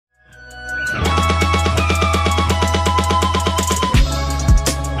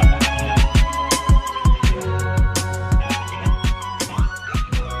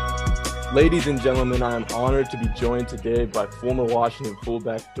Ladies and gentlemen, I am honored to be joined today by former Washington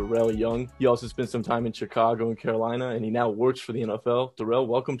fullback Darrell Young. He also spent some time in Chicago and Carolina, and he now works for the NFL. Darrell,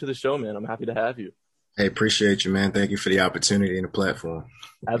 welcome to the show, man. I'm happy to have you. Hey, appreciate you, man. Thank you for the opportunity and the platform.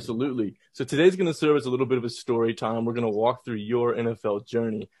 Absolutely. So today's going to serve as a little bit of a story time. We're going to walk through your NFL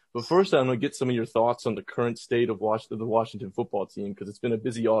journey. But first, I'm going to get some of your thoughts on the current state of the Washington football team, because it's been a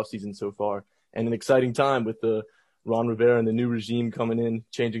busy offseason so far and an exciting time with the Ron Rivera and the new regime coming in,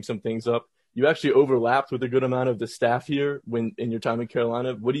 changing some things up. You actually overlapped with a good amount of the staff here in your time in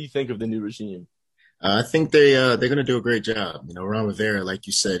Carolina. What do you think of the new regime? I think they're going to do a great job. Ron Rivera, like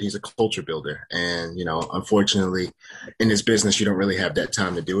you said, he's a culture builder, and unfortunately, in this business, you don't really have that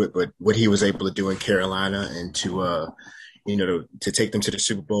time to do it. But what he was able to do in Carolina and to take them to the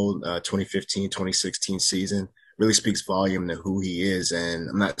Super Bowl 2015, 2016 season really speaks volume to who he is. And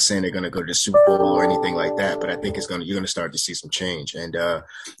I'm not saying they're going to go to the Super Bowl or anything like that, but I think you're going to start to see some change. And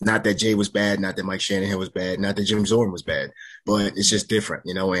not that Jay was bad, not that Mike Shanahan was bad, not that Jim Zorn was bad, but it's just different,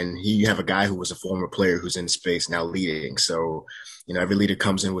 and you have a guy who was a former player who's in space now leading. So, every leader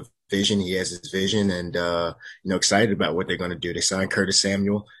comes in with vision. He has his vision and, excited about what they're going to do. They signed Curtis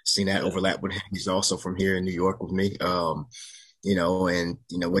Samuel, seen that overlap with him. He's also from here in New York with me.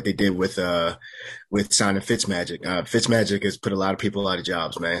 What they did with signing Fitzmagic. Fitzmagic has put a lot of people out of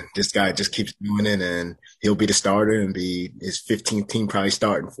jobs, man. This guy just keeps doing it, and he'll be the starter and be his 15th team probably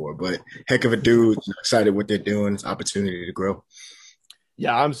starting for. But heck of a dude, excited what they're doing. It's opportunity to grow.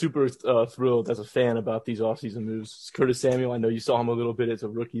 Yeah, I'm super thrilled as a fan about these offseason moves. Curtis Samuel, I know you saw him a little bit as a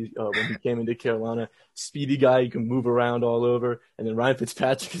rookie when he came into Carolina. Speedy guy, you can move around all over. And then Ryan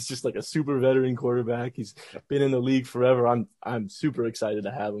Fitzpatrick is just like a super veteran quarterback. He's been in the league forever. I'm super excited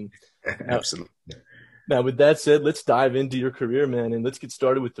to have him. Absolutely. Now, with that said, let's dive into your career, man, and let's get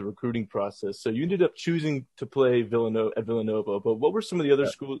started with the recruiting process. So you ended up choosing to play Villanova, but what were some of the other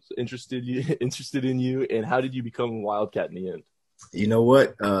schools interested in you, and how did you become a Wildcat in the end? You know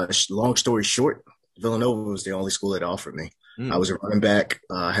what? Long story short, Villanova was the only school that offered me. I was a running back.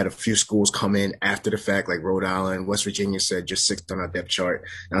 Had a few schools come in after the fact, like Rhode Island, West Virginia said just sixth on our depth chart.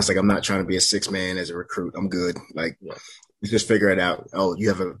 And I was like, I'm not trying to be a six man as a recruit. I'm good. Like, you just figure it out. Oh,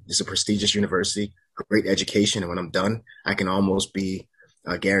 it's a prestigious university, great education. And when I'm done, I can almost be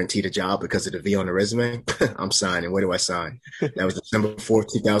guaranteed a job because of the V on the resume. I'm signing. Where do I sign? That was December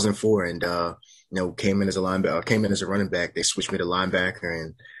 4th, 2004. And, came in as a linebacker, came in as a running back. They switched me to linebacker,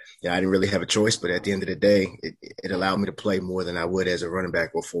 and I didn't really have a choice. But at the end of the day, it allowed me to play more than I would as a running back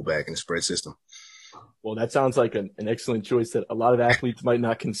or fullback in the spread system. Well, that sounds like an excellent choice that a lot of athletes might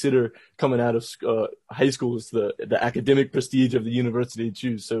not consider coming out of high school is the academic prestige of the university to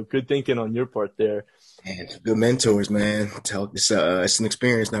choose. So good thinking on your part there. And good mentors, man. It's an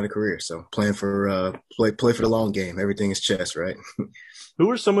experience, not a career. So playing for play for the long game. Everything is chess, right? Who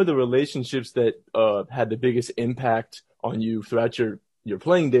were some of the relationships that had the biggest impact on you throughout your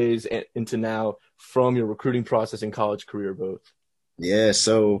playing days and into now from your recruiting process and college career both? Yeah,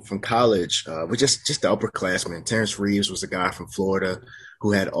 so from college, we just the upperclassmen. Terrence Reeves was a guy from Florida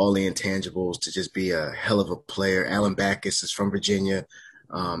who had all the intangibles to just be a hell of a player. Alan Backus is from Virginia.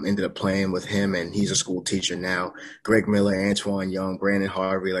 Ended up playing with him, and he's a school teacher now. Greg Miller, Antoine Young, Brandon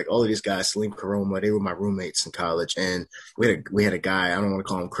Harvey, like all of these guys, Salim Karoma, they were my roommates in college. And we had a guy, I don't want to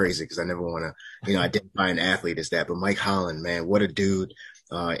call him crazy because I never want to, identify an athlete as that, but Mike Holland, man, what a dude.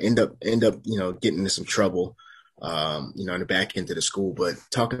 End up, getting into some trouble, in the back end of the school. But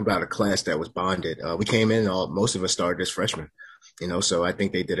talking about a class that was bonded, we came in, most of us started as freshmen, so I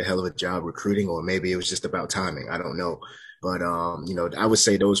think they did a hell of a job recruiting, or maybe it was just about timing. I don't know. But, I would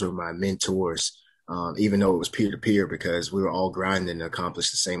say those were my mentors, even though it was peer-to-peer, because we were all grinding to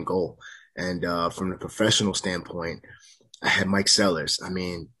accomplish the same goal. And from the professional standpoint, I had Mike Sellers. I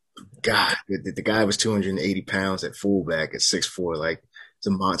mean, God, the guy was 280 pounds at fullback at 6'4", like it's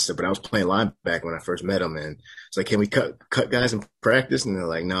a monster. But I was playing linebacker when I first met him, and it's like, can we cut guys in practice? And they're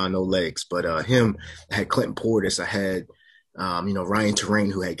like, nah, no legs. But I had Clinton Portis, I had Ryan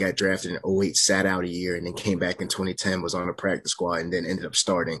Terrain, who had got drafted in '08, sat out a year and then came back in 2010, was on the practice squad and then ended up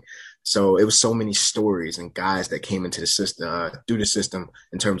starting. So it was so many stories and guys that came into the system, through the system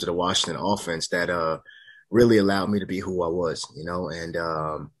in terms of the Washington offense that really allowed me to be who I was, and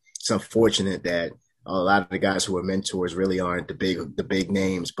it's unfortunate that a lot of the guys who were mentors really aren't the big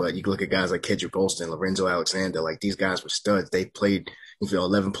names, but you look at guys like Kedrick Golston, Lorenzo Alexander, like these guys were studs. They played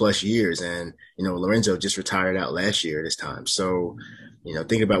 11 plus years, and Lorenzo just retired out last year this time. So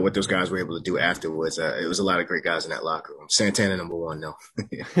thinking about what those guys were able to do afterwards, it was a lot of great guys in that locker room. Santana #1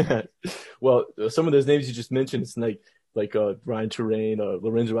 though. Well, some of those names you just mentioned, it's like like Ryan Touraine,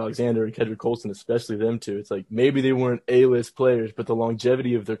 Lorenzo Alexander, and Kedrick Colson, especially them two. It's like maybe they weren't A-list players, but the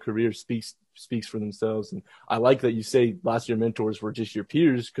longevity of their career speaks for themselves. And I like that you say last year mentors were just your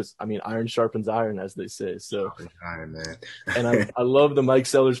peers, because I mean iron sharpens iron, as they say. So, Iron Man. and I love the Mike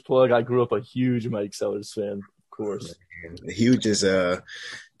Sellers plug. I grew up a huge Mike Sellers fan, of course. Huge is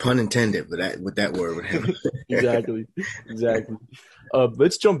pun intended with that word with him. Exactly, exactly.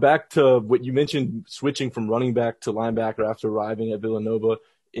 Let's jump back to what you mentioned, switching from running back to linebacker after arriving at Villanova,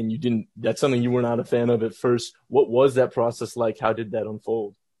 and you didn't. That's something you were not a fan of at first. What was that process like? How did that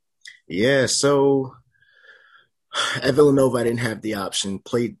unfold? Yeah, so at Villanova, I didn't have the option.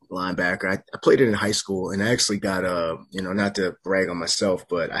 Played linebacker. I played it in high school, and I actually got not to brag on myself,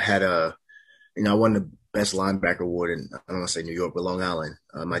 but I had I won the best linebacker award in, I don't want to say New York, but Long Island,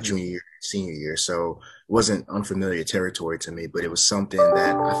 my junior year, senior year. So it wasn't unfamiliar territory to me, but it was something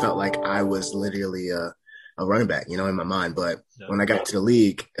that I felt like I was literally a running back, in my mind. But when I got to the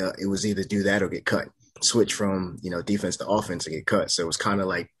league, it was either do that or get cut, switch from, defense to offense and get cut. So it was kind of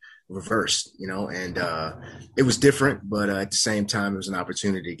like reversed, and it was different, but at the same time, it was an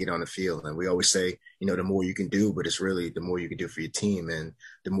opportunity to get on the field. And we always say, the more you can do, but it's really the more you can do for your team, and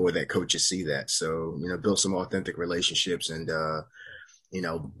the more that coaches see that. So, build some authentic relationships, and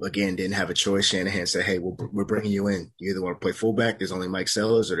again, didn't have a choice. Shanahan said, "Hey, we're bringing you in. You either want to play fullback. There's only Mike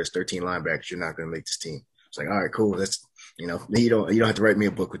Sellers, or there's 13 linebackers. You're not going to make this team." It's like, all right, cool. That's you don't have to write me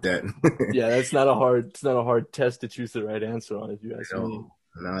a book with that. Yeah, it's not a hard test to choose the right answer on, if you ask me.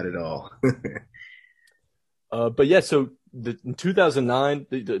 Not at all. But yeah, so in 2009,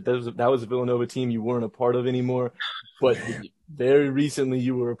 that was a Villanova team you weren't a part of anymore, but very recently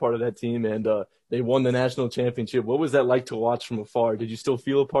you were a part of that team, and they won the national championship. What was that like to watch from afar? Did you still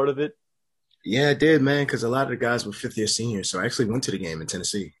feel a part of it? Yeah, I did, man, because a lot of the guys were fifth year seniors. So I actually went to the game in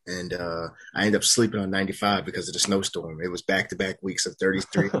Tennessee, and I ended up sleeping on 95 because of the snowstorm. It was back to back weeks of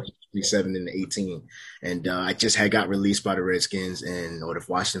 33, 37, and 18. And I just had got released by the Redskins or the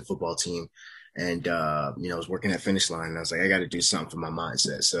Washington football team. And, I was working at Finish Line, and I was like, I got to do something for my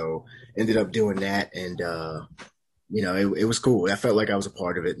mindset. So ended up doing that. And, it was cool. I felt like I was a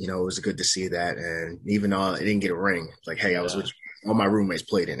part of it. It was good to see that. And even though I didn't get a ring, like, hey, I was with all my roommates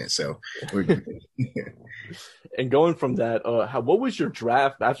played in it, so we're good. And going from that, what was your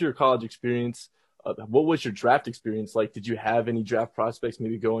draft after your college experience? What was your draft experience like? Did you have any draft prospects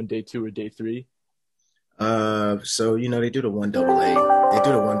maybe go on day 2 or day 3? So they do the 1AA. They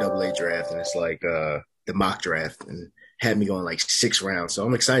do the 1AA draft, and it's like the mock draft, and had me going like 6 rounds. So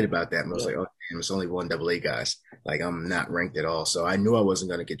I'm excited about that. And I was like, oh damn, it's only 1AA guys. Like I'm not ranked at all. So I knew I wasn't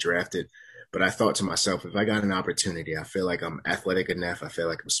going to get drafted. But I thought to myself, if I got an opportunity, I feel like I'm athletic enough. I feel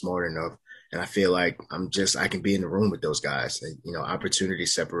like I'm smart enough. And I feel like I can be in the room with those guys. And, opportunity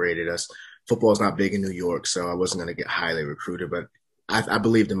separated us. Football's not big in New York, so I wasn't going to get highly recruited. But I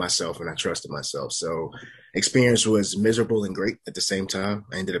believed in myself and I trusted myself. So experience was miserable and great at the same time.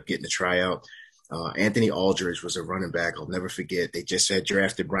 I ended up getting a tryout. Anthony Aldridge was a running back. I'll never forget. They just had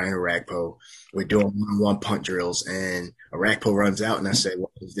drafted Brian Arakpo. We're doing one-on-one punt drills, and Arakpo runs out, and I said,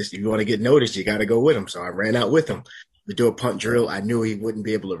 well, if you want to get noticed, you got to go with him. So I ran out with him. We do a punt drill. I knew he wouldn't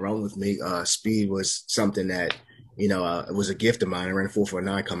be able to run with me. Speed was something that, it was a gift of mine. I ran a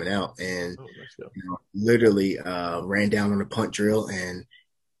 4.49 coming out, and literally ran down on the punt drill, and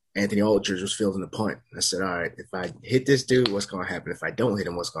Anthony Aldridge was fielding the punt. I said, all right, if I hit this dude, what's going to happen? If I don't hit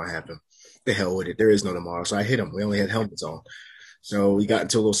him, what's going to happen? The hell with it. There is no tomorrow. So I hit him. We only had helmets on. So we got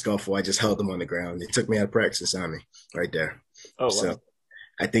into a little scuffle. I just held him on the ground. They took me out of practice and signed me right there. Oh, wow. So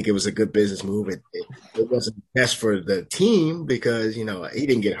I think it was a good business move. It wasn't best for the team because, he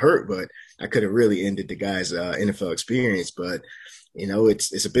didn't get hurt, but I could have really ended the guy's NFL experience. But,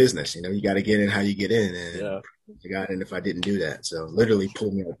 it's a business. You got to get in how you get in. And I got in if I didn't do that. So literally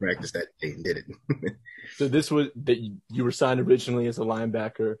pulled me out of practice that day and did it. So this was that you were signed originally as a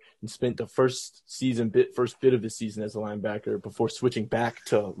linebacker and spent the first bit of the season as a linebacker before switching back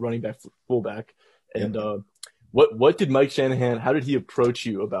to running back, fullback. And what did Mike Shanahan? How did he approach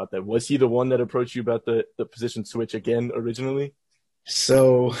you about that? Was he the one that approached you about the position switch again originally?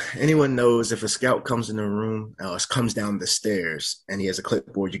 So anyone knows if a scout comes in the room, comes down the stairs, and he has a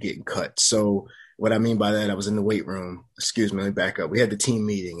clipboard, you're getting cut. So what I mean by that, I was in the weight room. Excuse me, let me back up. We had the team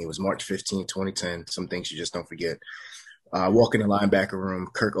meeting. It was March 15, 2010. Some things you just don't forget. Walk in the linebacker room.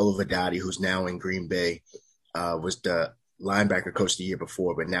 Kirk Olivadotti, who's now in Green Bay, was the linebacker coach the year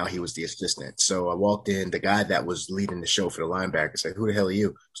before, but now he was the assistant. So I walked in. The guy that was leading the show for the linebacker said, who the hell are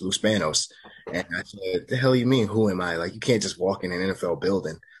you? It's Lou Spanos. And I said, the hell you mean, who am I? Like, you can't just walk in an NFL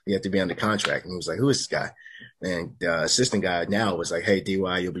building. You have to be under contract. And he was like, who is this guy? And the assistant guy now was like, hey,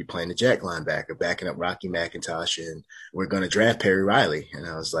 DY, you'll be playing the Jack linebacker, backing up Rocky McIntosh, and we're going to draft Perry Riley. And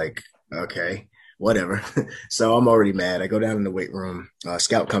I was like, okay, whatever. So I'm already mad. I go down in the weight room.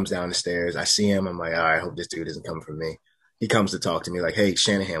 Scout comes down the stairs. I see him. I'm like, all right, I hope this dude isn't coming for me. He comes to talk to me like, hey,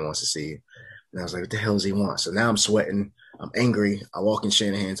 Shanahan wants to see you. And I was like, what the hell does he want? So now I'm sweating. I'm angry. I walk in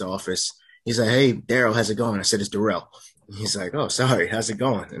Shanahan's office. He's like, hey, Daryl, how's it going? I said, it's Darrell. He's like, oh, sorry. How's it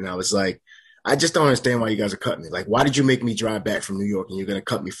going? And I was like, I just don't understand why you guys are cutting me. Like, why did you make me drive back from New York and you're going to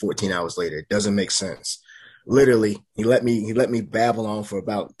cut me 14 hours later? It doesn't make sense. Literally, he let me babble on for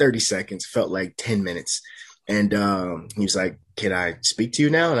about 30 seconds, felt like 10 minutes. And he was like, can I speak to you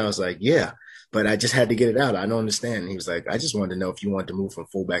now? And I was like, yeah. But I just had to get it out. I don't understand. And he was like, I just wanted to know if you wanted to move from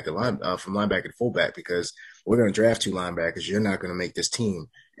from linebacker to fullback, because we're going to draft two linebackers. You're not going to make this team.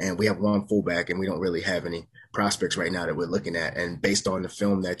 And we have one fullback, and we don't really have any prospects right now that we're looking at. And based on the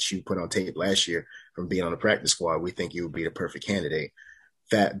film that you put on tape last year from being on the practice squad, we think you would be the perfect candidate.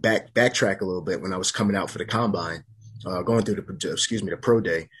 Backtrack a little bit. When I was coming out for the combine, going through the pro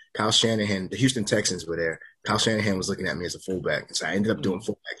day, Kyle Shanahan, the Houston Texans were there. Kyle Shanahan was looking at me as a fullback. And so I ended up doing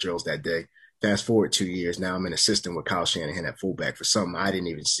fullback drills that day. Fast forward 2 years, now I'm an assistant with Kyle Shanahan at fullback for something I didn't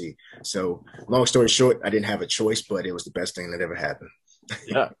even see. So long story short, I didn't have a choice, but it was the best thing that ever happened.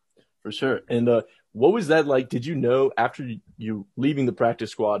 Yeah, for sure. And what was that like? Did you know after you leaving the practice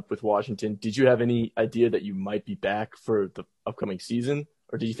squad with Washington, did you have any idea that you might be back for the upcoming season?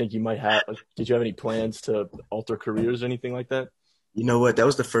 Or did you think you might have, did you have any plans to alter careers or anything like that? You know what? That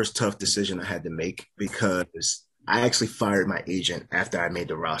was the first tough decision I had to make, because I actually fired my agent after I made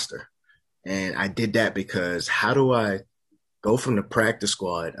the roster. And I did that because how do I go from the practice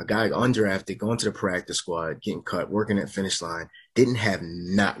squad, a guy undrafted, going to the practice squad, getting cut, working at finish line, didn't have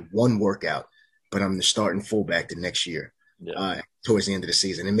not one workout, but I'm the starting fullback the next year, towards the end of the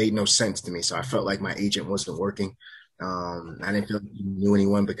season. It made no sense to me. So I felt like my agent wasn't working. I didn't feel like he knew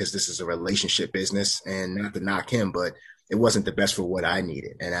anyone, because this is a relationship business, and not to knock him, but it wasn't the best for what I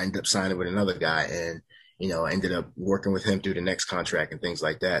needed. And I ended up signing with another guy, and ended up working with him through the next contract and things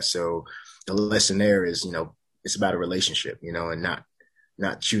like that. So the lesson there is, it's about a relationship, and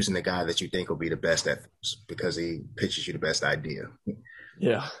not choosing the guy that you think will be the best at first because he pitches you the best idea.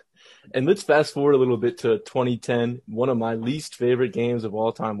 Yeah. And let's fast forward a little bit to 2010. One of my least favorite games of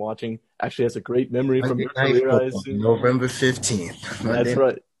all time watching. Actually has a great memory from your career, I assume. November 15th. That's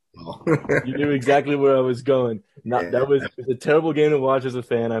right. You knew exactly where I was going. That was a terrible game to watch as a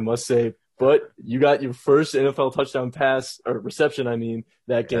fan, I must say. But you got your first NFL touchdown pass, or reception,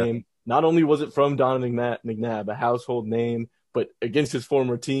 that game. Not only was it from Donovan McNabb, a household name, but against his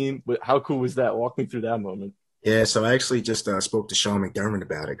former team. But how cool was that? Walk me through that moment. Yeah, so I actually just spoke to Sean McDermott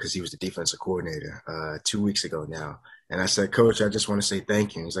about it, because he was the defensive coordinator 2 weeks ago now. And I said, Coach, I just want to say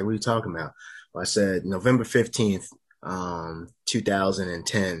thank you. He's like, what are you talking about? Well, I said, November 15th,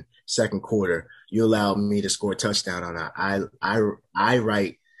 2010, second quarter, you allowed me to score a touchdown on I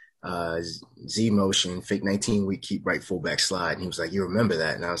right Z motion, fake 19-week keep right fullback slide. And he was like, you remember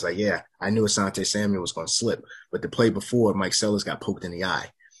that? And I was like, yeah, I knew Asante Samuel was going to slip. But the play before, Mike Sellers got poked in the eye.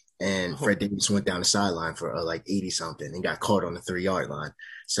 And Fred Davis went down the sideline for like 80-something and got caught on the 3-yard line.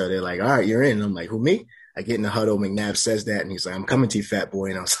 So they're like, all right, you're in. And I'm like, who, me? I get in the huddle. McNabb says that, and he's like, I'm coming to you, fat boy.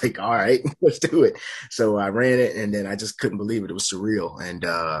 And I was like, all right, let's do it. So I ran it, and then I just couldn't believe it. It was surreal. And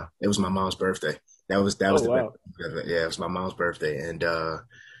it was my mom's birthday. That was the wow. best of it. Yeah, it was my mom's birthday. And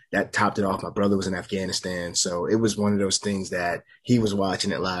that topped it off. My brother was in Afghanistan. So it was one of those things that he was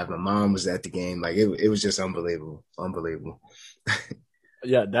watching it live. My mom was at the game. Like, it was just unbelievable. Unbelievable.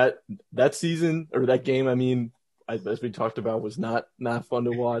 Yeah, that season, or that game, as we talked about, was not fun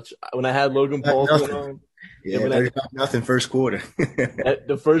to watch. When I had Logan Paulson on, nothing first quarter. At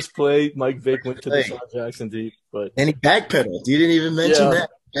the first play, Mike Vick went to the Deshaun Jackson deep, and he backpedaled. You didn't even mention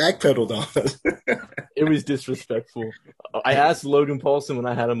that. Backpedaled on us. It was disrespectful. I asked Logan Paulson when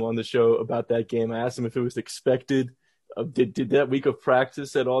I had him on the show about that game. I asked him if it was expected. Did that week of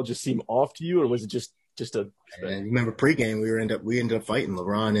practice at all just seem off to you, or was it just a? And remember pregame, we ended up fighting.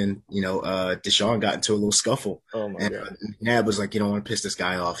 LeBron and Deshaun got into a little scuffle. Oh my God! McNabb was like, "You don't want to piss this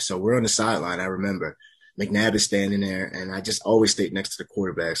guy off." So we're on the sideline. I remember McNabb is standing there, and I just always stayed next to the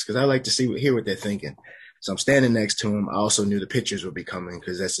quarterbacks because I like to hear what they're thinking. So I'm standing next to him. I also knew the pitchers would be coming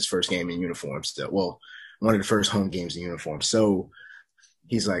because that's his first game in uniform. So, well, one of the first home games in uniform. So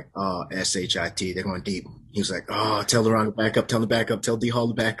he's like, "Oh, S-H-I-T, they're going deep." He was like, "Oh, tell LeBron to back up, tell D Hall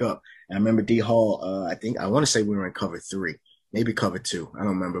to back up." And I remember D Hall, I want to say we were in cover 3, maybe cover 2. I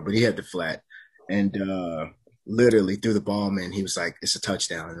don't remember, but he had the flat. And literally threw the ball, man. He was like, "It's a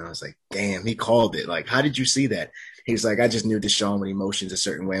touchdown." And I was like, damn, he called it. Like, how did you see that? He's like, I just knew Deshaun when he motions a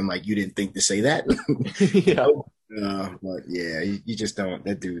certain way. I'm like, you didn't think to say that? Yeah. But yeah, you just don't.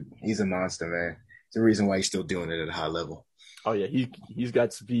 That dude, he's a monster, man. It's the reason why he's still doing it at a high level. Oh yeah, he's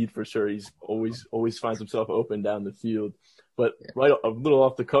got speed for sure. He's always finds himself open down the field. But right, a little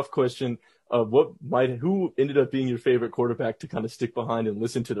off the cuff question: who ended up being your favorite quarterback to kind of stick behind and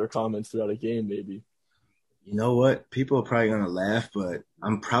listen to their comments throughout a game, maybe? You know what? People are probably gonna laugh, but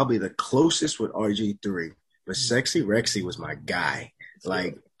I'm probably the closest with RG3. But Sexy Rexy was my guy.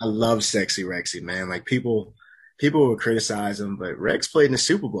 Like I love Sexy Rexy, man. Like people would criticize him, but Rex played in the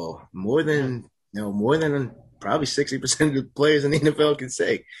Super Bowl more than probably 60% of the players in the NFL can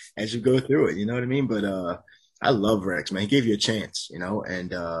say as you go through it. You know what I mean? But I love Rex, man. He gave you a chance,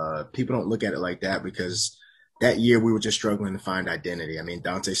 and people don't look at it like that because that year we were just struggling to find identity. I mean,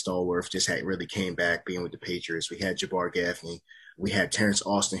 Dante Stallworth just had really came back being with the Patriots. We had Jabbar Gaffney. We had Terrence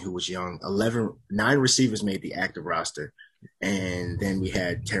Austin, who was young. 9 receivers made the active roster. And then we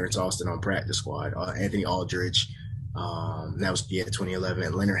had Terrence Austin on practice squad, Anthony Aldridge. That was 2011.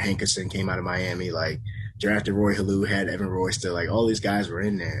 And Leonard Hankerson came out of Miami. Like drafted Roy Halou, had Evan Royster. Like all these guys were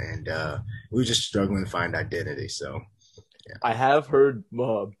in there, and we were just struggling to find identity. So yeah. I have heard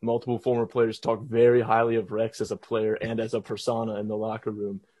multiple former players talk very highly of Rex as a player and as a persona in the locker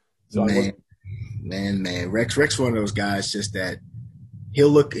room. So man, Rex, one of those guys just that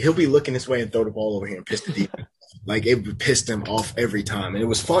he'll be looking this way and throw the ball over here and piss the defense. Like it pissed him off every time. And it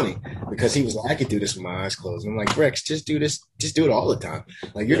was funny because he was like, I could do this with my eyes closed. And I'm like, Rex, just do this. Just do it all the time.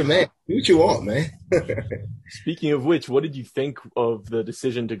 Like you're the man. Do what you want, man. Speaking of which, what did you think of the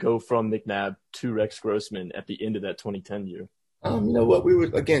decision to go from McNabb to Rex Grossman at the end of that 2010 year? You know what? We were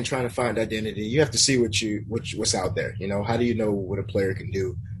again trying to find identity. You have to see what's out there. How do you know what a player can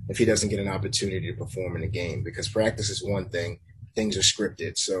do if he doesn't get an opportunity to perform in a game? Because practice is one thing, things are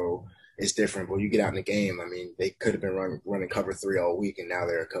scripted, so it's different. But you get out in the game, I mean, they could have been running cover 3 all week, and now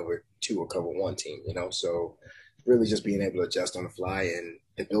they're a cover 2 or cover 1 team. So really just being able to adjust on the fly and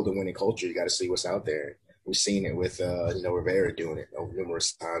to build a winning culture, you got to see what's out there. We've seen it with Rivera doing it over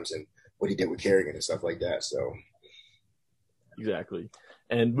numerous times, and what he did with Kerrigan and stuff like that. So. Exactly.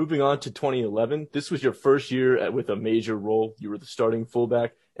 And moving on to 2011, this was your first year with a major role. You were the starting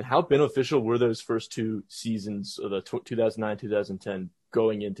fullback. And how beneficial were those first 2 seasons, the 2009, 2010,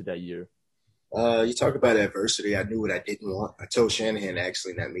 going into that year? You talk about adversity. I knew what I didn't want. I told Shanahan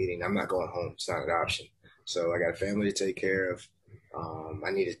actually in that meeting, I'm not going home. It's not an option. So I got a family to take care of.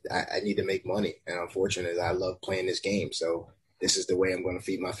 I need to make money. And unfortunately, I love playing this game. So this is the way I'm going to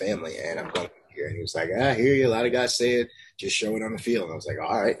feed my family. And I'm going to here. And he was like, I hear you. A lot of guys say it. Just show it on the field. And I was like,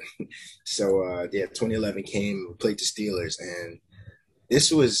 all right. So, 2011 came, we played the Steelers. And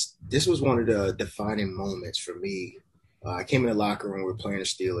this was one of the defining moments for me. I came in the locker room, we were playing the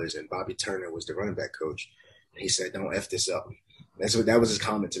Steelers, and Bobby Turner was the running back coach. And he said, don't F this up. That was his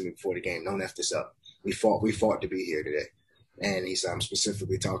comment to me before the game. Don't F this up. We fought to be here today. And he said, I'm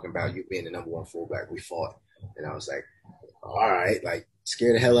specifically talking about you being the number 1 fullback. We fought. And I was like, all right, like,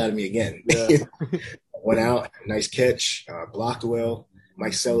 scared the hell out of me again. Yeah. Went out, nice catch, blocked well.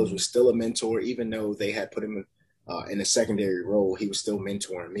 Mike Sellers was still a mentor, even though they had put him in a secondary role. He was still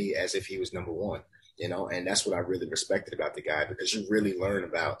mentoring me as if he was number 1, and that's what I really respected about the guy, because you really learn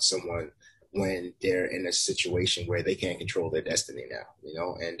about someone when they're in a situation where they can't control their destiny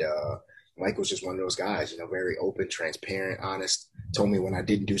now, and Mike was just one of those guys, very open, transparent, honest, told me when I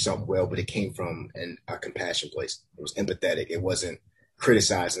didn't do something well, but it came from a compassion place. It was empathetic. It wasn't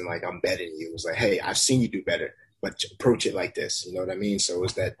criticizing like I'm better than you. It was like, hey, I've seen you do better, but approach it like this. You know what I mean? So it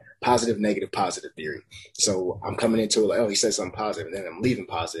was that positive, negative, positive theory. So I'm coming into it like, oh, he said something positive, and then I'm leaving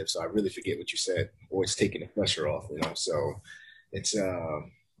positive. So I really forget what you said, or it's taking the pressure off, So it's a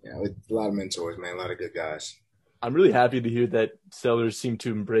lot of mentors, man, a lot of good guys. I'm really happy to hear that Sellers seemed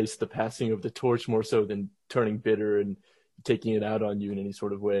to embrace the passing of the torch more so than turning bitter and taking it out on you in any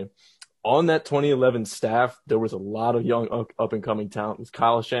sort of way. On that 2011 staff, there was a lot of young up-and-coming talent with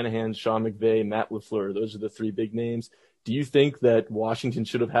Kyle Shanahan, Sean McVay, Matt LaFleur. Those are the 3 big names. Do you think that Washington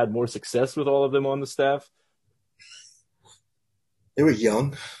should have had more success with all of them on the staff? They were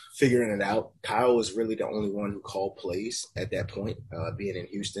young, figuring it out. Kyle was really the only one who called plays at that point, being in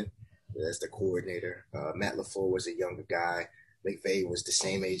Houston as the coordinator. Matt LaFleur was a younger guy. McVay was the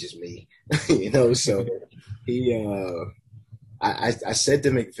same age as me, so he I said to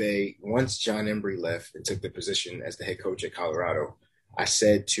McVay, once John Embry left and took the position as the head coach at Colorado, I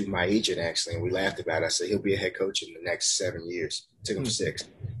said to my agent, actually, and we laughed about it, I said, he'll be a head coach in the next 7 years. It took him 6.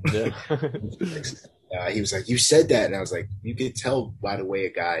 Yeah. He was like, you said that. And I was like, you could tell by the way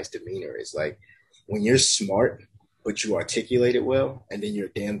a guy's demeanor is. Like, when you're smart, but you articulate it well, and then you're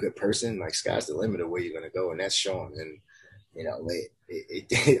a damn good person, like sky's the limit of where you're gonna go, and that's Sean. And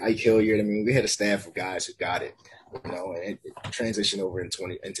Ike Hilliard. I mean, we had a staff of guys who got it, and it transitioned over into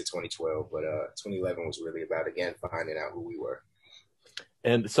 2012. But 2011 was really about again finding out who we were.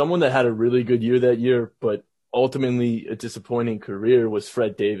 And someone that had a really good year that year, but ultimately a disappointing career was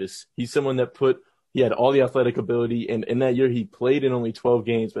Fred Davis. He's someone that he had all the athletic ability, and in that year he played in only 12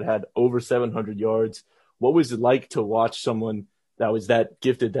 games, but had over 700 yards. What was it like to watch someone that was that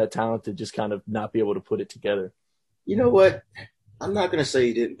gifted, that talented, just kind of not be able to put it together? You know what? I'm not going to say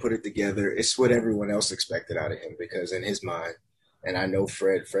he didn't put it together. It's what everyone else expected out of him because in his mind, and I know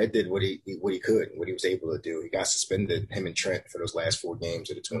Fred did what he could, what he was able to do. He got suspended, him and Trent, for those last 4 games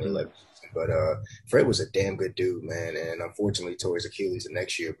of the 2011 season. But Fred was a damn good dude, man. And unfortunately tore his Achilles the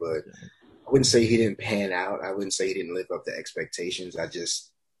next year. But I wouldn't say he didn't pan out. I wouldn't say he didn't live up to expectations. I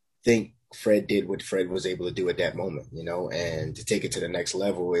just think Fred did what Fred was able to do at that moment, and to take it to the next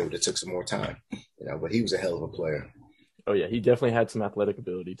level, it would have took some more time, but he was a hell of a player. Oh, yeah, he definitely had some athletic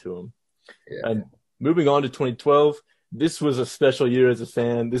ability to him. Yeah. And moving on to 2012, this was a special year as a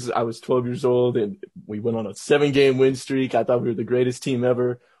fan. I was 12 years old, and we went on a 7-game win streak. I thought we were the greatest team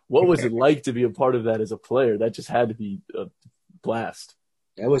ever. What was it like to be a part of that as a player? That just had to be a blast.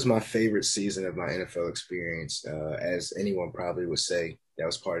 That was my favorite season of my NFL experience, as anyone probably would say. That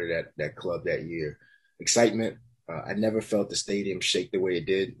was part of that club that year. Excitement. I never felt the stadium shake the way it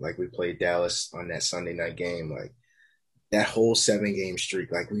did. Like we played Dallas on that Sunday night game. Like that whole 7-game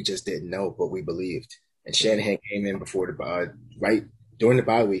streak, like we just didn't know, but we believed. And Shanahan came in before right during the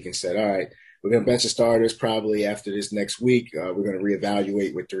bye week and said, all right, we're going to bench the starters probably after this next week. We're going to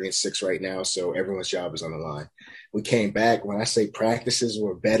reevaluate. We're 3-6 right now, so everyone's job is on the line. We came back. When I say practices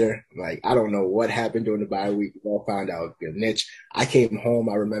were better, like I don't know what happened during the bye week. We all found out a niche. I came home.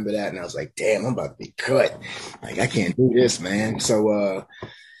 I remember that, and I was like, damn, I'm about to be cut. Like I can't do this, man. So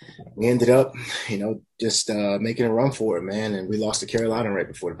we ended up, just making a run for it, man. And we lost to Carolina right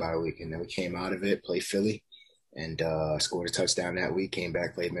before the bye week. And then we came out of it, played Philly, and scored a touchdown that week. Came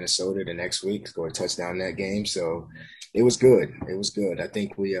back, played Minnesota the next week, scored a touchdown that game. So it was good. It was good. I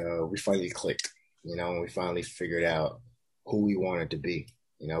think we finally clicked, and we finally figured out who we wanted to be,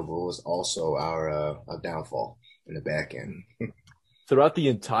 but it was also our downfall in the back end. Throughout the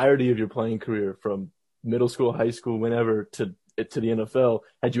entirety of your playing career, from middle school, high school, whenever to the NFL,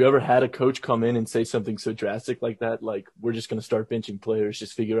 had you ever had a coach come in and say something so drastic like that? Like, we're just going to start benching players,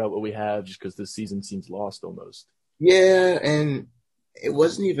 just figure out what we have just because this season seems lost almost. Yeah. And it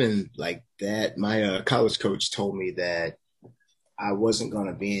wasn't even like that. My college coach told me that I wasn't going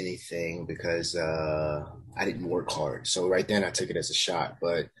to be anything because I didn't work hard. So right then I took it as a shot.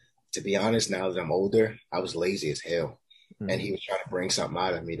 But to be honest, now that I'm older, I was lazy as hell. Mm-hmm. And he was trying to bring something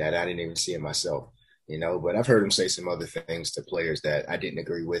out of me that I didn't even see in myself. But I've heard him say some other things to players that I didn't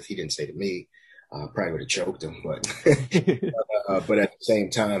agree with. He didn't say to me. Probably would have choked him, but but at the same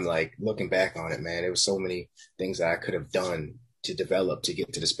time, like looking back on it, man, there was so many things that I could have done to develop to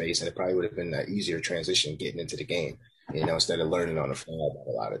get to the space, and it probably would have been an easier transition getting into the game, instead of learning on the fly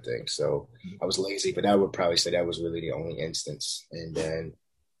about a lot of things. So I was lazy, but I would probably say that was really the only instance. And then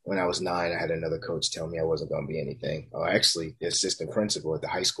when I was 9, I had another coach tell me I wasn't going to be anything. Actually, the assistant principal at the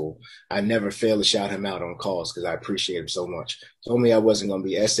high school, I never failed to shout him out on calls because I appreciate him so much. Told me I wasn't going to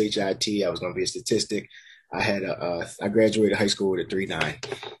be SHIT. I was going to be a statistic. I graduated high school with a 3.9. I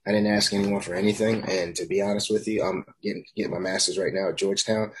didn't ask anyone for anything. And to be honest with you, I'm getting my master's right now at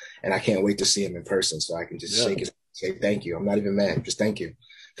Georgetown, and I can't wait to see him in person so I can just shake his hand and say thank you. I'm not even mad. Just thank you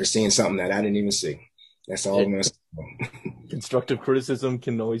for seeing something that I didn't even see. That's all I'm going to say. Constructive criticism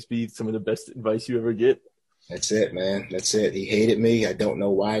can always be some of the best advice you ever get. That's it, man. That's it. He hated me. I don't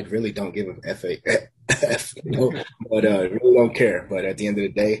know why. I really don't give him F, but really don't care. But at the end of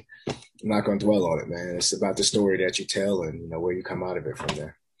the day, I'm not going to dwell on it, man. It's about the story that you tell and where you come out of it from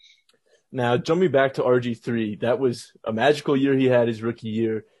there. Now, jumping back to RG3, that was a magical year he had his rookie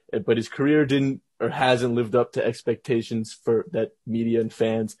year, but his career didn't or hasn't lived up to expectations for that media and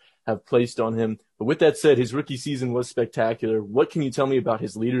fans have placed on him. But with that said, his rookie season was spectacular. What can you tell me about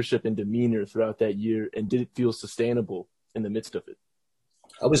his leadership and demeanor throughout that year, and did it feel sustainable in the midst of it?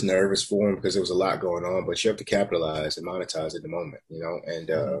 I was nervous for him because there was a lot going on, but you have to capitalize and monetize at the moment, and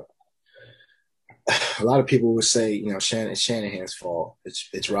a lot of people would say, it's Shanahan's fault.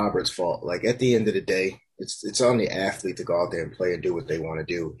 It's Robert's fault. Like at the end of the day, it's on the athlete to go out there and play and do what they want to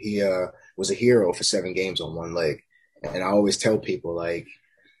do. He was a hero for 7 games on one leg. And I always tell people, like,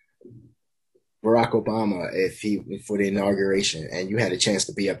 Barack Obama, for the inauguration, and you had a chance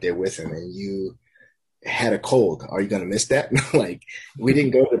to be up there with him, and you had a cold. Are you going to miss that? Like, we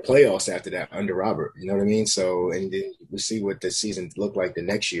didn't go to the playoffs after that under Robert. You know what I mean? So, and then we see what the season looked like the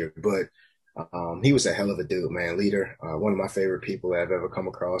next year. But he was a hell of a dude, man. Leader. One of my favorite people that I've ever come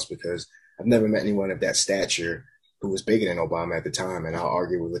across because I've never met anyone of that stature who was bigger than Obama at the time. And I'll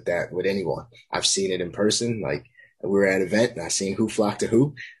argue with that with anyone. I've seen it in person. Like, we were at an event and I seen who flocked to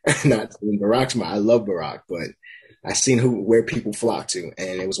who. Not Barack's I love Barack, but I seen where people flock to,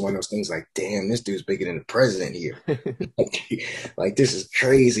 and it was one of those things like, damn, this dude's bigger than the president here. Like this is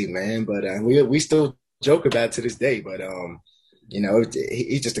crazy, man. But we still joke about it to this day. But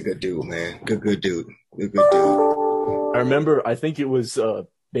he's just a good dude, man. Good dude. Good dude. I remember, I think it was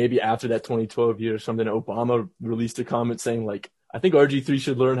maybe after that 2012 year or something, Obama released a comment saying like, I think RG3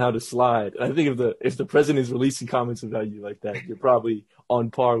 should learn how to slide. And I think if the president is releasing comments about you like that, you're probably on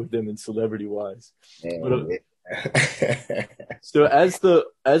par with them in celebrity wise. So as the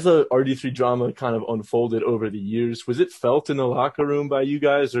RG3 drama kind of unfolded over the years, was it felt in the locker room by you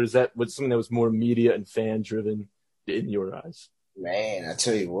guys, or was something that was more media and fan driven in your eyes? Man, I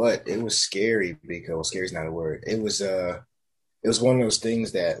tell you what, it was scary because scary is not a word. It was one of those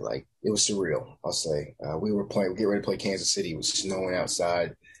things that like it was surreal. I'll say we get ready to play Kansas City. It was snowing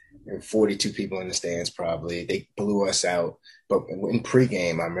outside. There were 42 people in the stands probably. They blew us out. But in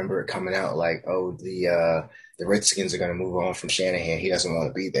pregame, I remember it coming out like, oh, the Redskins are going to move on from Shanahan. He doesn't want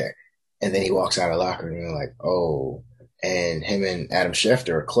to be there. And then he walks out of the locker room and you're like, oh. And him and Adam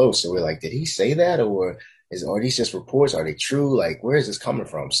Schefter are close. So we're like, did he say that? Or are these just reports? Are they true? Like, where is this coming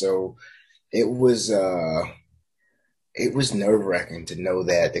from? So it was nerve-wracking to know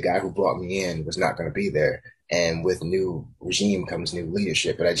that the guy who brought me in was not going to be there. And with new regime comes new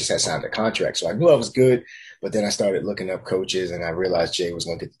leadership. But I just had signed a contract. So I knew I was good. But then I started looking up coaches and I realized Jay was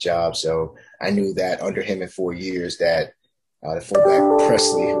going to get the job. So I knew that under him in 4 years that the fullback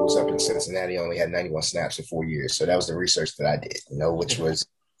Presley, who was up in Cincinnati, only had 91 snaps in 4 years. So that was the research that I did, which was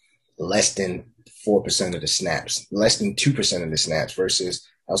less than 4% of the snaps, less than 2% of the snaps versus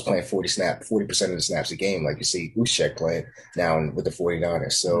I was playing 40% of the snaps a game, like you see Ushek playing now with the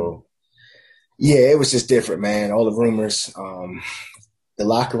 49ers. So, yeah, it was just different, man. All the rumors. The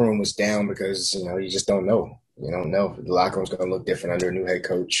locker room was down because, you just don't know. You don't know. The locker room's going to look different under a new head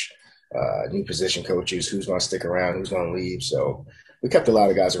coach, new position coaches, who's going to stick around, who's going to leave. So we kept a lot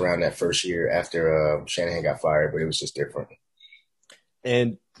of guys around that first year after Shanahan got fired, but it was just different.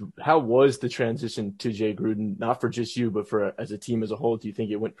 And how was the transition to Jay Gruden, not for just you, but for as a team as a whole? Do you think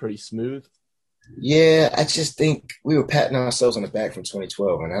it went pretty smooth? Yeah, I just think we were patting ourselves on the back from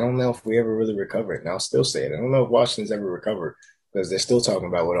 2012, and I don't know if we ever really recovered. And I'll still say it. I don't know if Washington's ever recovered because they're still talking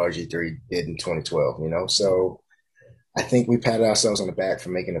about what RG3 did in 2012, So I think we patted ourselves on the back for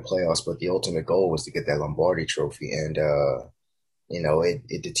making the playoffs, but the ultimate goal was to get that Lombardi trophy. And,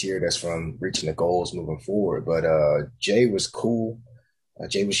 it deterred us from reaching the goals moving forward. But Jay was cool.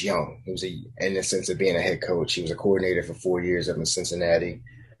 Jay was young. He was in the sense of being a head coach. He was a coordinator for 4 years up in Cincinnati.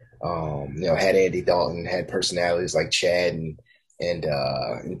 Had Andy Dalton, had personalities like Chad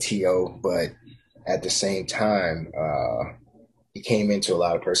and T.O., but at the same time, he came into a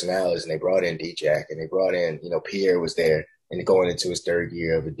lot of personalities, and they brought in D-Jack, and they brought in, Pierre was there, and going into his third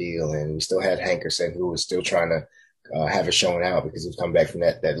year of a deal, and we still had Hankerson, who was still trying to have it shown out because he was coming back from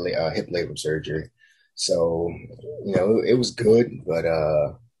that hip labrum surgery. So, it was good, but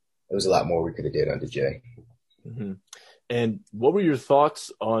there was a lot more we could have did under Jay. Mm-hmm. And what were your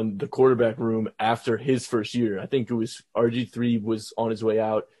thoughts on the quarterback room after his first year? I think it was RG3 was on his way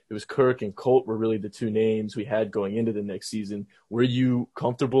out. It was Kirk and Colt were really the two names we had going into the next season. Were you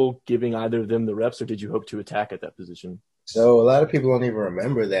comfortable giving either of them the reps, or did you hope to attack at that position? So a lot of people don't even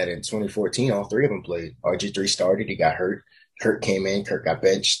remember that in 2014, all three of them played. RG3 started. He got hurt. Kirk came in. Kirk got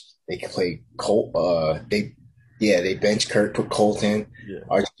benched. They played Colt. They benched Kirk, put Colt in. Yeah.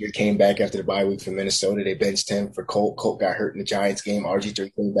 RG3 came back after the bye week from Minnesota. They benched him for Colt. Colt got hurt in the Giants game.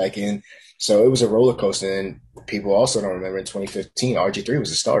 RG3 came back in. So it was a roller coaster. And people also don't remember in 2015, RG3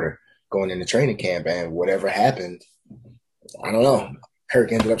 was a starter going into training camp. And whatever happened, I don't know.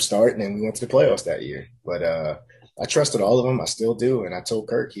 Kirk ended up starting, and we went to the playoffs that year. But I trusted all of them. I still do. And I told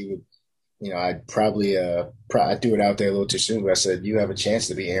Kirk he would, I'd probably I threw it out there a little too soon, but I said, you have a chance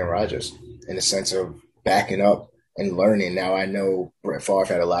to be Aaron Rodgers in the sense of backing up and learning. Now I know Brett Favre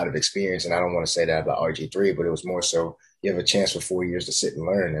had a lot of experience, and I don't want to say that about RG3, but it was more so you have a chance for 4 years to sit and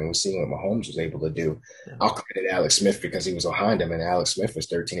learn, and we've seen what Mahomes was able to do. Yeah. I'll credit Alex Smith because he was behind him, and Alex Smith was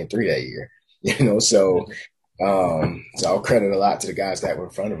 13-3 that year. So I'll credit a lot to the guys that were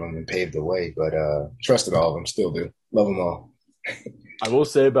in front of him and paved the way, but trusted all of them, still do. Love them all. I will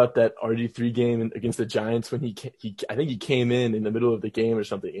say about that RG3 game against the Giants when I think he came in the middle of the game or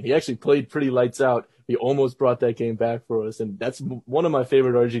something, and he actually played pretty lights out. he almost brought that game back for us. And that's one of my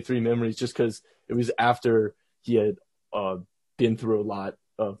favorite RG3 memories, just because it was after he had been through a lot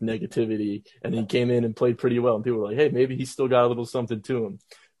of negativity, and he came in and played pretty well. And people were like, hey, maybe he's still got a little something to him.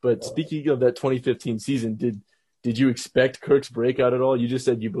 But speaking of that 2015 season, did you expect Kirk's breakout at all? You just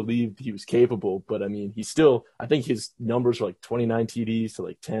said you believed he was capable, but I mean, I think his numbers were like 29 TDs to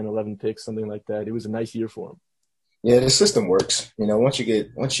like 10, 11 picks, something like that. It was a nice year for him. Yeah, the system works. Once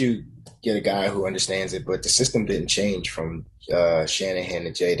you get a guy who understands it, but the system didn't change from Shanahan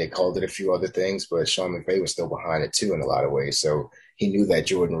to Jay. They called it a few other things, but Sean McVay was still behind it too in a lot of ways. So he knew that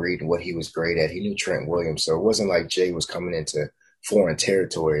Jordan Reed and what he was great at. He knew Trent Williams. So it wasn't like Jay was coming into foreign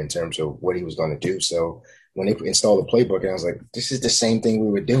territory in terms of what he was going to do. So when they installed the playbook, I was like, this is the same thing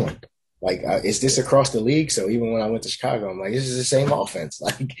we were doing. Like, is this across the league? So even when I went to Chicago, I'm like, this is the same offense.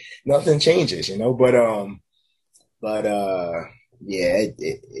 Like nothing changes, But yeah,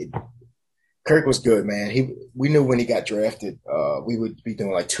 Kirk was good, man. We knew when he got drafted, we would be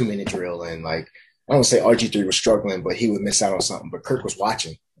doing like 2-minute drill, and like I don't say RG3 was struggling, but he would miss out on something. But Kirk was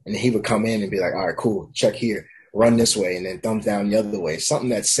watching, and he would come in and be like, "All right, cool, check here, run this way," and then thumbs down the other way. Something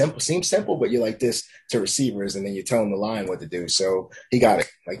that seems simple, but you're like this to receivers, and then you're telling the line what to do. So he got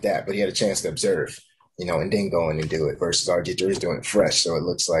it like that, but he had a chance to observe. And then go in and do it versus RG3 is doing it fresh. So it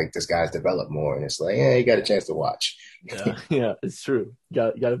looks like this guy's developed more, and it's like, yeah, you got a chance to watch. Yeah, it's true.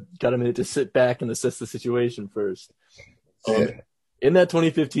 Got a minute to sit back and assess the situation first. In that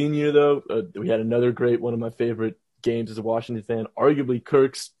 2015 year, though, we had another great one of my favorite games as a Washington fan, arguably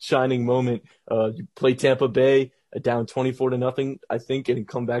Kirk's shining moment. You play Tampa Bay down 24-0, I think, and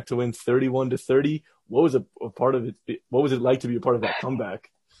come back to win 31-30. What was a part of it? What was it like to be a part of that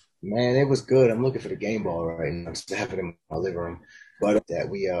comeback? Man, it was good. I'm looking for the game ball right now. Just have it in my living room. But that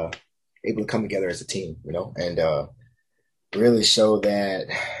we able to come together as a team, and really show that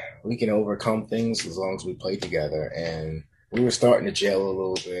we can overcome things as long as we play together. And we were starting to gel a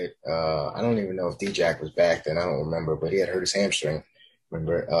little bit. I don't even know if D-Jack was back then. I don't remember, but he had hurt his hamstring.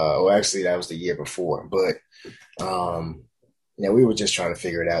 Remember? Actually, that was the year before. But we were just trying to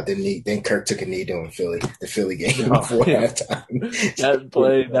figure it out. Then Kirk took a knee doing the Philly game before halftime.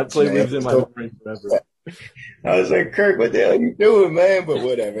 That play lives in my memory forever. I was like, Kirk, what the hell are you doing, man? But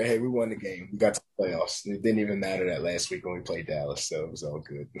whatever. Hey, we won the game. We got to the playoffs. It didn't even matter that last week when we played Dallas, so it was all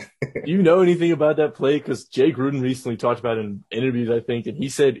good. Do you know anything about that play? Because Jay Gruden recently talked about it in interviews, I think, and he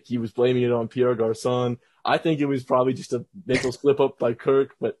said he was blaming it on Pierre Garçon. I think it was probably just a mental slip up by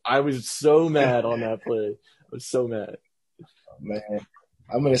Kirk, but I was so mad on that play. I was so mad. Man,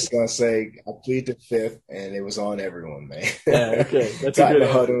 I'm just gonna say I plead the fifth, and it was on everyone, man. Yeah, okay, that's a good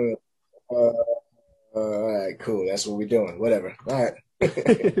huddle. All right, cool. That's what we're doing. Whatever. All right,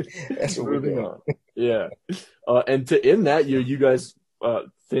 that's what we're doing. On. Yeah, and to end that year, you guys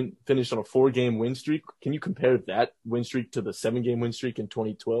finished on a 4-game win streak. Can you compare that win streak to the 7-game win streak in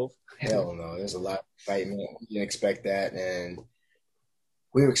 2012? Hell no. There's a lot of excitement. We didn't expect that, and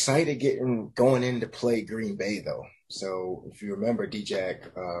we were excited going in to play Green Bay though. So if you remember, D-Jack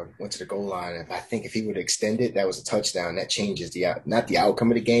went to the goal line. And I think if he would extend it, that was a touchdown. That changes not the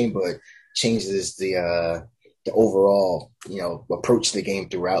outcome of the game, but changes the overall, approach to the game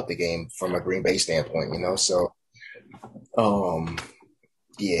throughout the game from a Green Bay standpoint, So,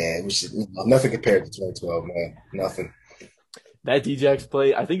 yeah, it was nothing compared to 2012, man. Nothing. That D-Jack's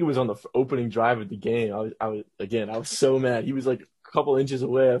play, I think it was on the opening drive of the game. I was so mad. He was like a couple inches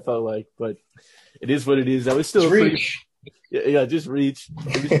away, I felt like, but it is what it is. That was still just reach.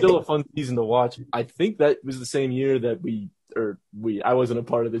 It was still a fun season to watch. I think that was the same year that I wasn't a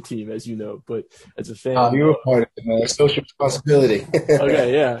part of the team, as you know, but as a fan. You were a part of it, man. Social responsibility.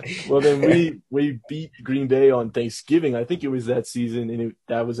 Okay, yeah. Well, then we beat Green Bay on Thanksgiving. I think it was that season, and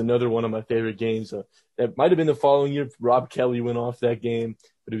that was another one of my favorite games. That might have been the following year. Rob Kelly went off that game,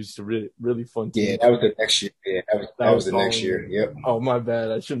 but it was just a really, really fun team. Yeah, that was the next year. Yeah, that was the next year. Yep. Oh, my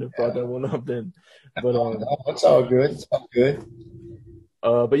bad. I shouldn't have brought that one up then. But no, it's all good. It's all good.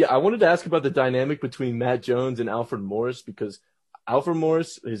 But yeah, I wanted to ask about the dynamic between Matt Jones and Alfred Morris, because Alfred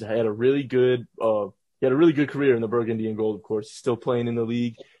Morris has had a really good career in the Burgundy and Gold. Of course, he's still playing in the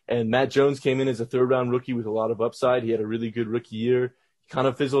league. And Matt Jones came in as a 3rd-round rookie with a lot of upside. He had a really good rookie year. He kind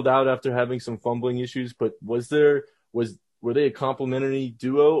of fizzled out after having some fumbling issues. But were they a complementary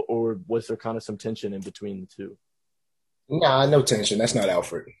duo, or was there kind of some tension in between the two? Nah, no tension. That's not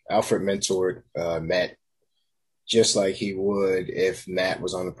Alfred. Alfred mentored Matt just like he would if Matt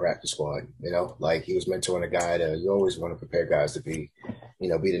was on the practice squad, like he was mentoring a guy you always want to prepare guys to be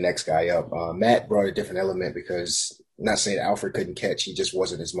the next guy up. Matt brought a different element because, not saying Alfred couldn't catch, he just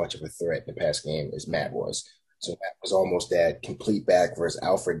wasn't as much of a threat in the pass game as Matt was. So Matt was almost that complete back versus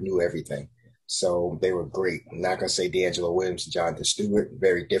Alfred knew everything. So they were great. I'm not gonna say D'Angelo Williams and Jonathan Stewart,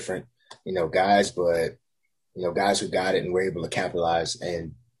 very different, guys, but guys who got it and were able to capitalize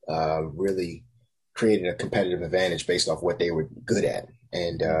and really created a competitive advantage based off what they were good at.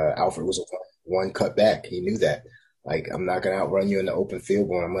 And Alfred was one cut back. He knew that. Like, I'm not going to outrun you in the open field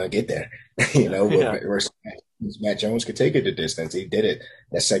when I'm going to get there. Yeah. Versus Matt Jones could take it the distance. He did it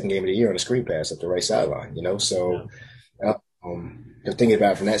that second game of the year on a screen pass up the right sideline. So thinking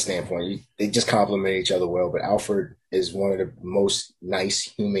about it from that standpoint, they just complement each other well. But Alfred is one of the most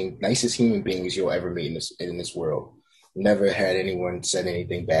nicest human beings you'll ever meet in this world. Never had anyone said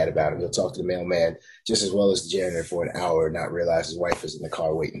anything bad about him. He'll talk to the mailman just as well as the janitor for an hour and not realize his wife is in the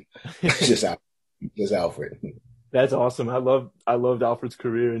car waiting. just Alfred. That's awesome. I loved Alfred's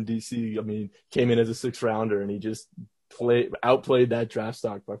career in DC. I mean, came in as a sixth rounder and he just outplayed that draft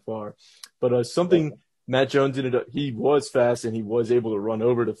stock by far. But something Matt Jones he was fast and he was able to run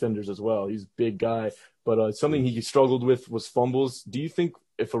over defenders as well. He's a big guy. But something he struggled with was fumbles. Do you think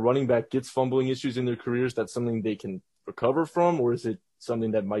if a running back gets fumbling issues in their careers, that's something they can recover from, or is it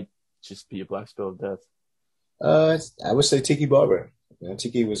something that might just be a black spell of death? I would say Tiki Barber.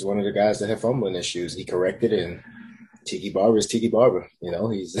 Tiki was one of the guys that had fumbling issues. He corrected it, and Tiki Barber is Tiki Barber.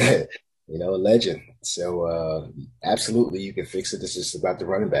 He's a legend. So absolutely, you can fix it. This is about the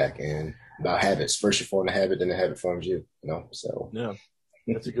running back and about habits. First you form a habit, then the habit forms you. So yeah,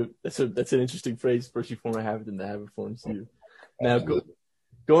 that's an interesting phrase. First you form a habit, then the habit forms you. Now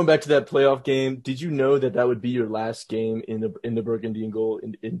going back to that playoff game, did you know that would be your last game in the Burgundy and Gold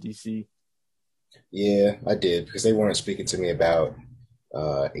in DC? Yeah, I did, because they weren't speaking to me about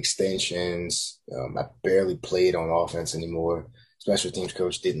extensions. I barely played on offense anymore. Special teams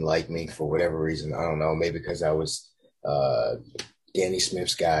coach didn't like me for whatever reason. I don't know, maybe because I was Danny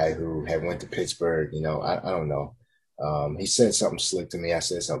Smith's guy who had went to Pittsburgh. I don't know. He said something slick to me. I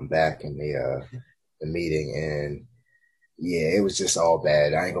said something back in the meeting, and yeah, it was just all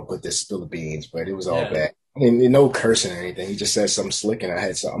bad. I ain't gonna put this spill of beans, but it was all bad. I mean, no cursing or anything. He just said something slick, and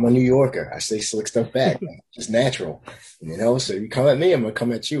I'm a New Yorker. I say slick stuff back. It's natural, So you come at me, I'm gonna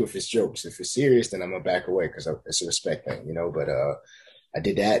come at you if it's jokes. If it's serious, then I'm gonna back away because it's a respect thing, But I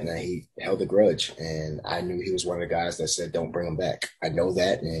did that, and he held a grudge, and I knew he was one of the guys that said, "Don't bring him back." I know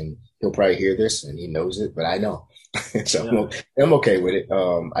that, and he'll probably hear this, and he knows it, but I know, so I'm okay with it.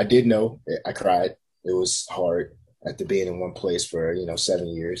 I did know. I cried. It was hard after being in one place for 7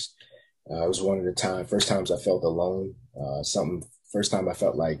 years. It was one of the first times I felt alone. First time I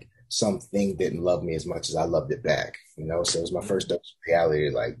felt like something didn't love me as much as I loved it back. So it was my first dose of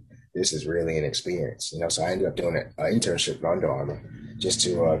reality. Like, this is really an experience. So I ended up doing an internship at Under Armour just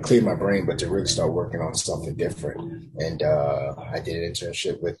to clear my brain, but to really start working on something different. And I did an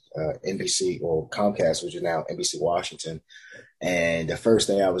internship with NBC or Comcast, which is now NBC Washington. And the first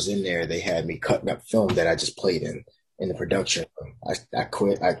day I was in there, they had me cutting up film that I just played in the production. I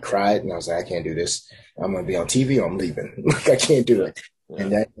quit. I cried, and I was like, I can't do this. I'm going to be on TV or I'm leaving. I can't do it. Yeah.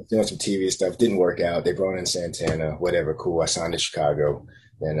 And then doing some TV stuff didn't work out. They brought in Santana, whatever, cool. I signed to Chicago,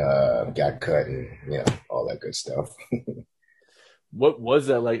 then got cut, and all that good stuff. What was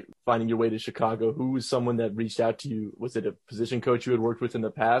that like, finding your way to Chicago? Who was someone that reached out to you? Was it a position coach you had worked with in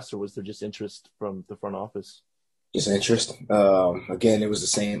the past, or was there just interest from the front office? Just interest. Again, it was the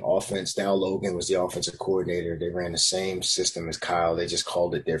same offense. Dal Logan was the offensive coordinator. They ran the same system as Kyle. They just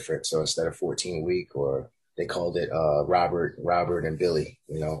called it different. So instead of 14-week, or they called it Robert and Billy.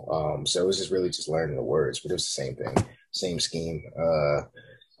 So it was just really just learning the words, but it was the same thing, same scheme.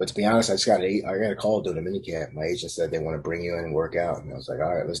 But to be honest, I got a call during the minicamp. My agent said they want to bring you in and work out, and I was like,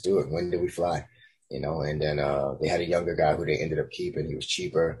 all right, let's do it. When do we fly? And then they had a younger guy who they ended up keeping. He was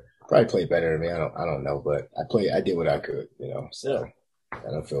cheaper. Probably played better than me. I don't know, but I did what I could, so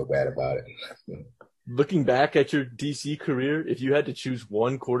I don't feel bad about it. Looking back at your DC career, if you had to choose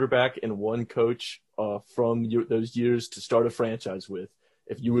one quarterback and one coach from those years to start a franchise with,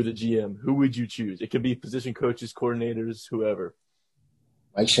 if you were the GM, who would you choose? It could be position coaches, coordinators, whoever.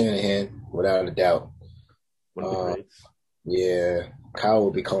 Mike Shanahan, without a doubt. One of the greats. Yeah, Kyle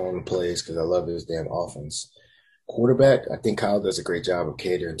will be calling the plays because I love his damn offense. Quarterback, I think Kyle does a great job of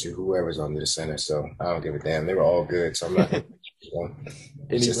catering to whoever's under the center, so I don't give a damn. They were all good, so I'm not going to choose one.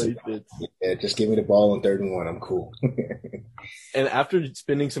 Just give me the ball on 3rd and 1. I'm cool. And after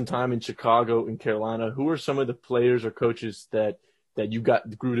spending some time in Chicago and Carolina, who are some of the players or coaches that you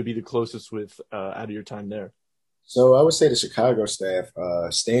grew to be the closest with out of your time there? So I would say the Chicago staff.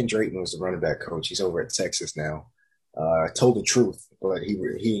 Stan Drayton was the running back coach. He's over at Texas now. Told the truth, but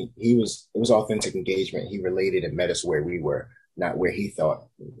it was authentic engagement. He related and met us where we were, not where he thought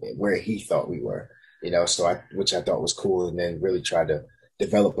we were. So which I thought was cool, and then really tried to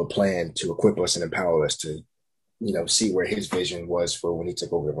develop a plan to equip us and empower us to, see where his vision was for when he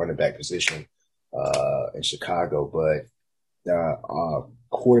took over the running back position in Chicago. But the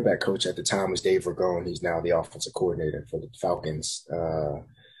quarterback coach at the time was Dave Ragone. He's now the offensive coordinator for the Falcons.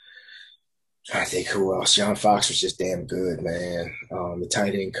 Trying to think who else. John Fox was just damn good, man. The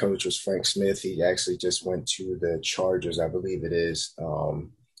tight end coach was Frank Smith. He actually just went to the Chargers, I believe it is.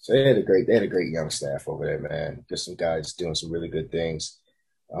 So they had a great young staff over there, man. Just some guys doing some really good things.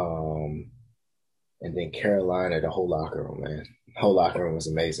 And then Carolina, the whole locker room, man. The whole locker room was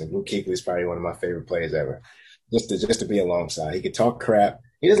amazing. Luke Kuechly is probably one of my favorite players ever. Just to be alongside. He could talk crap.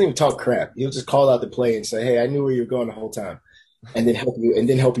 He doesn't even talk crap. He'll just call out the play and say, "Hey, I knew where you were going the whole time," and then help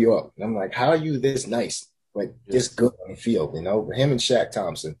you up. And I'm like, how are you this nice, like this good on the field? Him and Shaq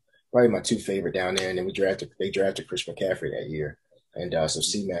Thompson, probably my two favorite down there. And then they drafted Chris McCaffrey that year, and so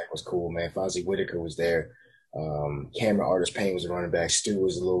C-Mac was cool, man. Fozzie Whitaker was there. Cameron Artis-Payne was the running back. Stu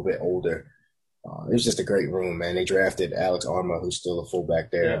was a little bit older. It was just a great room, man. They drafted Alex Arma, who's still a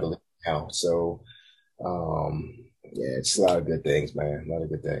fullback there, I believe now. So, it's a lot of good things, man. A lot of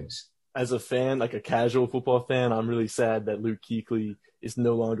good things. As a fan, like a casual football fan, I'm really sad that Luke Kuechly is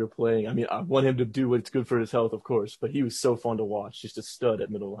no longer playing. I mean, I want him to do what's good for his health, of course, but he was so fun to watch, just a stud at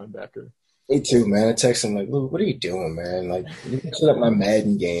middle linebacker. Me too, man. I text him like, "Luke, what are you doing, man? Like, you can set up my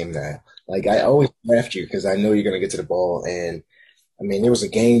Madden game now. Like, I always draft you because I know you're gonna get to the ball." And I mean, there was a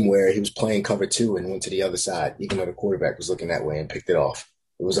game where he was playing cover two and went to the other side, even though the quarterback was looking that way, and picked it off.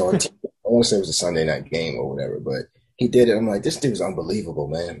 It was on. I want to say it was a Sunday night game or whatever, but he did it. I'm like, this dude's unbelievable,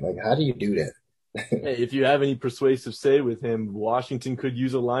 man. Like, how do you do that? Hey, if you have any persuasive say with him, Washington could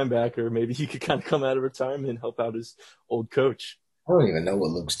use a linebacker. Maybe he could kind of come out of retirement and help out his old coach. I don't even know what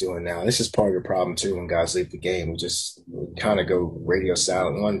Luke's doing now. This is part of the problem too. When guys leave the game, we kind of go radio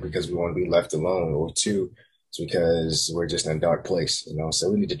silent. One, because we want to be left alone, or two, it's because we're just in a dark place.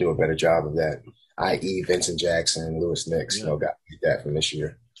 So we need to do a better job of that. I.e., Vincent Jackson, Lewis Nix, got that from this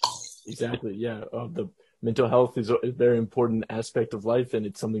year. Exactly. Yeah. The mental health is a very important aspect of life, and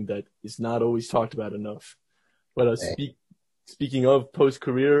it's something that is not always talked about enough. But speaking of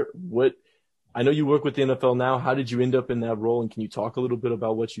post-career, I know you work with the NFL now. How did you end up in that role, and can you talk a little bit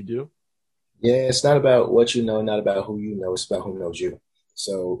about what you do? Yeah, it's not about what you know, not about who you know. It's about who knows you.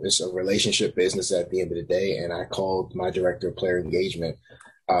 So it's a relationship business at the end of the day. And I called my director of player engagement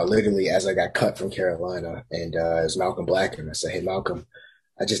literally as I got cut from Carolina, and it was Malcolm Blackman. I said, "Hey, Malcolm,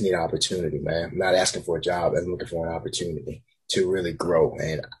 I just need an opportunity, man. I'm not asking for a job. I'm looking for an opportunity to really grow.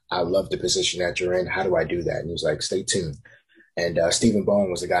 And I love the position that you're in. How do I do that?" And he was like, "Stay tuned." And Stephen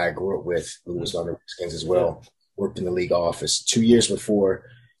Bone was the guy I grew up with, who was on the Redskins as well. Worked in the league office. 2 years before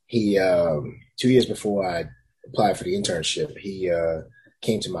I applied for the internship, he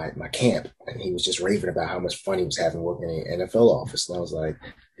came to my camp, and he was just raving about how much fun he was having working in the NFL office. And I was like,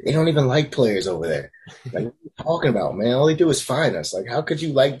 they don't even like players over there. Like, what are you talking about, man? All they do is fine us. Like, how could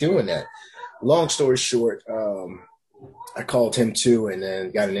you like doing that? Long story short, I called him too, and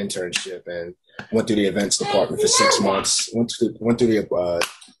then got an internship and went through the events department for 6 months. Went through the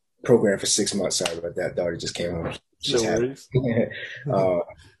program for 6 months. Sorry about that. Daughter just came home.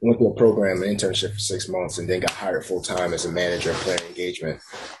 Went through a program, an internship for 6 months, and then got hired full time as a manager of player engagement.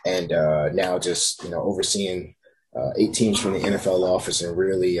 And now just overseeing 8 teams from the NFL office and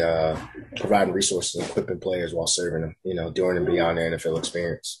really providing resources and equipping players while serving them, during and beyond their NFL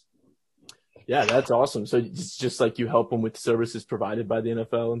experience. Yeah, that's awesome. So it's just like you help them with services provided by the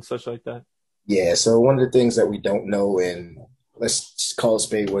NFL and such like that? Yeah, so one of the things that we don't know, and let's just call a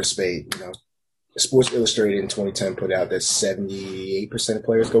spade what a spade, Sports Illustrated in 2010 put out that 78% of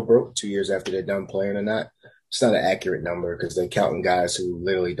players go broke 2 years after they're done playing or not. It's not an accurate number because they're counting guys who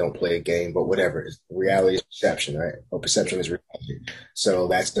literally don't play a game, but whatever. Reality is perception, right? Or perception is reality. So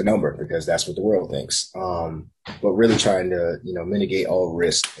that's the number because that's what the world thinks. But really trying to, mitigate all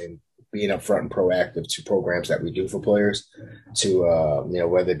risk and being upfront and proactive to programs that we do for players to,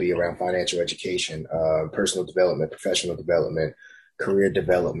 whether it be around financial education, personal development, professional development, career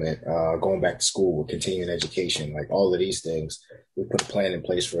development, going back to school with continuing education, like all of these things. We put a plan in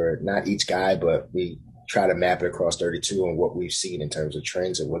place for not each guy, but we try to map it across 32 on what we've seen in terms of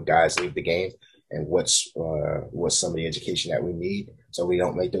trends and what guys leave the game and what's some of the education that we need so we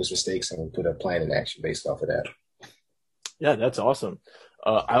don't make those mistakes, and we put a plan in action based off of that. Yeah, that's awesome.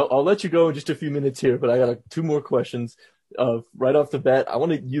 I'll let you go in just a few minutes here, but I got 2 more questions. Right off the bat, I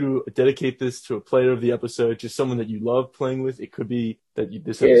wanted you to dedicate this to a player of the episode, just someone that you love playing with. It could be that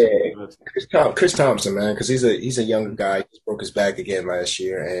this episode. Chris Thompson, man, because he's a younger guy. He broke his back again last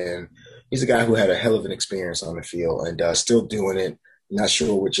year, and he's a guy who had a hell of an experience on the field and still doing it. Not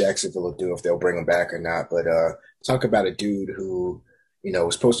sure what Jacksonville will do if they'll bring him back or not, but talk about a dude who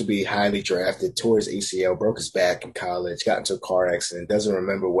Was supposed to be highly drafted, tore his ACL, broke his back in college, got into a car accident, doesn't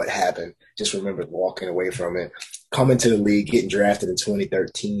remember what happened, just remembered walking away from it, coming to the league, getting drafted in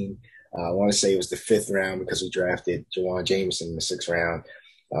 2013. I want to say it was the fifth round because we drafted Jawan Jameson in the sixth round.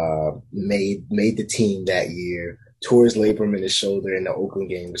 Made the team that year. Tore his labrum in his shoulder in the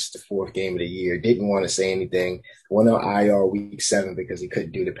Oakland game, which is the fourth game of the year. Didn't want to say anything. Went on IR week 7 because he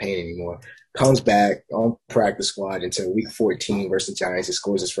couldn't do the pain anymore. Comes back on practice squad until week 14 versus the Giants. He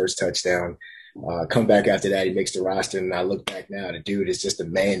scores his first touchdown. Come back after that, he makes the roster, and I look back now, the dude is just a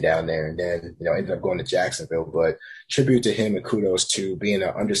man down there. And then, ended up going to Jacksonville. But tribute to him and kudos to being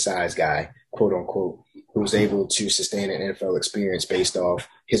an undersized guy, quote unquote, who was able to sustain an NFL experience based off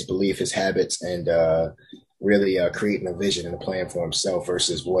his belief, his habits, and really creating a vision and a plan for himself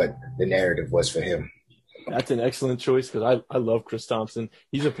versus what the narrative was for him. That's an excellent choice because I love Chris Thompson.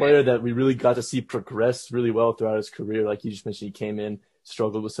 He's a player that we really got to see progress really well throughout his career. Like you just mentioned, he came in,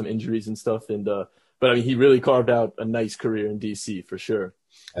 struggled with some injuries and stuff, but I mean, he really carved out a nice career in DC for sure.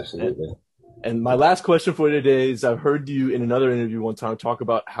 Absolutely. And my last question for you today is I've heard you in another interview one time talk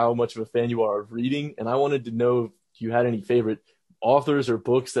about how much of a fan you are of reading, and I wanted to know if you had any favorite authors or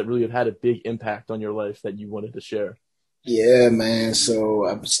books that really have had a big impact on your life that you wanted to share. Yeah, man. So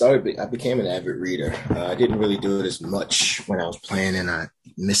I became an avid reader. I didn't really do it as much when I was playing, and I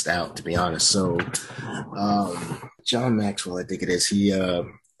missed out, to be honest. So, John Maxwell, I think it is.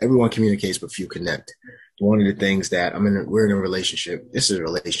 Everyone communicates, but few connect. One of the things that we're in a relationship. This is a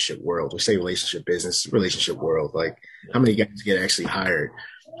relationship world. We say relationship business, relationship world. Like, how many guys get actually hired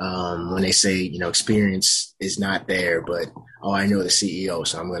when they say, experience is not there, but I know the CEO,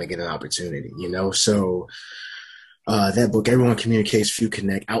 so I'm going to get an opportunity. So. That book, Everyone Communicates, Few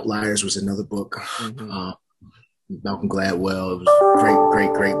Connect. Outliers was another book. Mm-hmm. Malcolm Gladwell. It was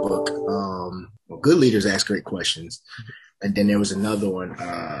great book. Good leaders ask great questions. And then there was another one,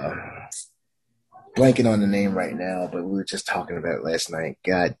 blanking on the name right now, but we were just talking about it last night.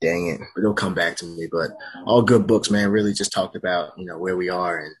 God dang it. But it'll come back to me. But all good books, man, really just talked about, where we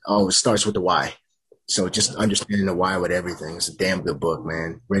are. And it starts with the why. So just understanding the why with everything. It's a damn good book,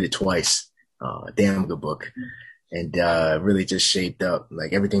 man. Read it twice. Damn good book. And really just shaped up,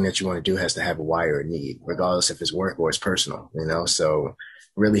 like, everything that you want to do has to have a why or a need, regardless if it's work or it's personal, So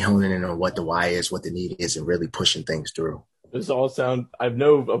really honing in on what the why is, what the need is, and really pushing things through. This all sound, I've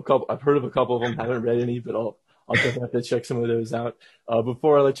heard of a couple of them, haven't read any, but I'll definitely have to check some of those out.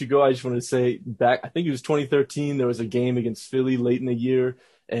 Before I let you go, I just wanted to say back, I think it was 2013, there was a game against Philly late in the year,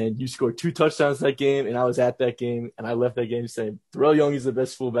 and you scored 2 touchdowns that game, and I was at that game, and I left that game saying, Darrell Young is the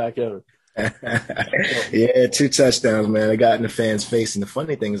best fullback ever. Yeah, 2 touchdowns, man. I got in the fan's face, and the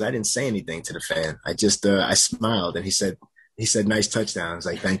funny thing is, I didn't say anything to the fan. I just I smiled, and he said, "Nice touchdown." I was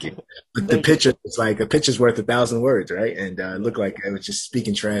like, "Thank you." But the picture was like a picture's worth 1,000 words, right? And it looked like I was just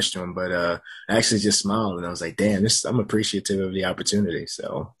speaking trash to him, but I actually just smiled, and I was like, "Damn, I'm appreciative of the opportunity."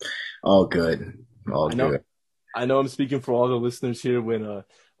 So, all good, all good. I know I'm speaking for all the listeners here when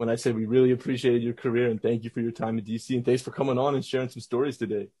I said we really appreciated your career and thank you for your time in DC, and thanks for coming on and sharing some stories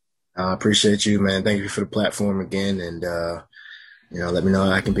today. I appreciate you, man. Thank you for the platform again, and let me know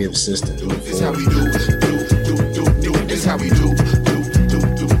how I can be of assistance. This how we do. This how we do.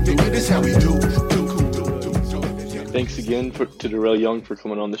 This how we do. Thanks again to Darrell Young for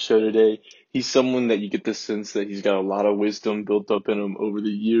coming on the show today. He's someone that you get the sense that he's got a lot of wisdom built up in him over the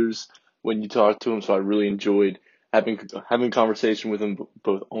years when you talk to him. So I really enjoyed having conversation with him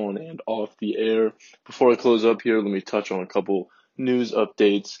both on and off the air. Before I close up here, let me touch on a couple news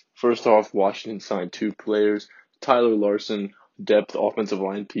updates. First off, Washington signed 2 players. Tyler Larsen, depth offensive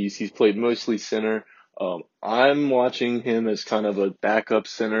line piece. He's played mostly center. I'm watching him as kind of a backup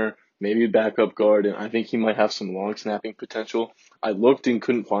center, maybe a backup guard, and I think he might have some long snapping potential. I looked and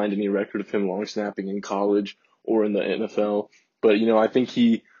couldn't find any record of him long snapping in college or in the NFL, but I think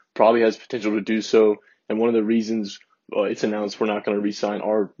he probably has potential to do so. And one of the reasons it's announced we're not going to re-sign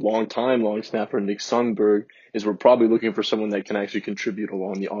our long-time long snapper, Nick Sundberg, is we're probably looking for someone that can actually contribute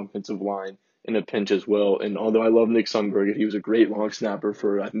along the offensive line in a pinch as well. And although I love Nick Sundberg, he was a great long snapper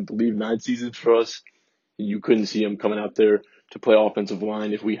for, I believe, 9 seasons for us. You couldn't see him coming out there to play offensive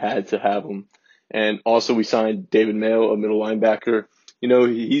line if we had to have him. And also we signed David Mayo, a middle linebacker.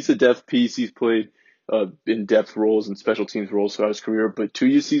 He's a depth piece. He's played in depth roles and special teams roles throughout his career. But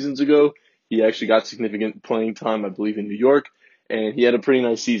 2 seasons ago, he actually got significant playing time, I believe, in New York. And he had a pretty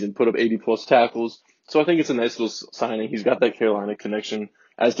nice season, put up 80-plus tackles. So I think it's a nice little signing. He's got that Carolina connection,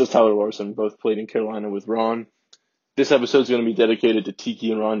 as does Tyler Larsen. Both played in Carolina with Ron. This episode is going to be dedicated to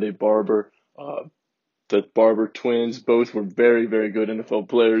Tiki and Rondé Barber. The Barber twins both were very, very good NFL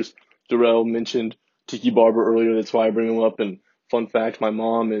players. Darrell mentioned Tiki Barber earlier. That's why I bring him up. And Fun fact, my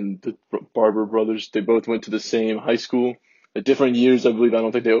mom and the Barber brothers, they both went to the same high school at different years, I believe. I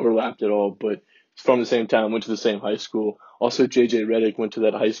don't think they overlapped at all, but from the same town, went to the same high school. Also, JJ Redick went to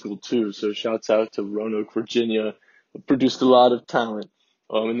that high school too. So shouts out to Roanoke, Virginia. Produced a lot of talent.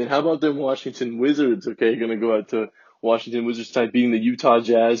 And then how about the Washington Wizards? Okay, going to go out to Washington Wizards tonight, beating the Utah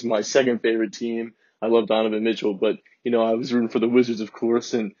Jazz, my second favorite team. I love Donovan Mitchell, but I was rooting for the Wizards, of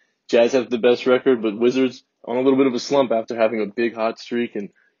course, and Jazz have the best record, but Wizards on a little bit of a slump after having a big hot streak, and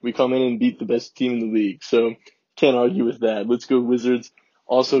we come in and beat the best team in the league. So can't argue with that. Let's go Wizards.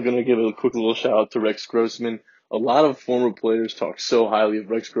 Also going to give a quick little shout out to Rex Grossman. A lot of former players talk so highly of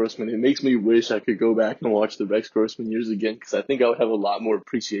Rex Grossman. It makes me wish I could go back and watch the Rex Grossman years again, because I think I would have a lot more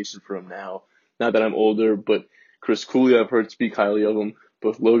appreciation for him now that I'm older. But Chris Cooley, I've heard speak highly of him.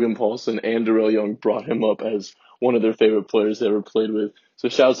 Both Logan Paulson and Darrell Young brought him up as one of their favorite players they ever played with. So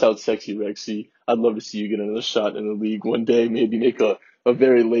shouts out Sexy Rexy. I'd love to see you get another shot in the league one day, maybe make a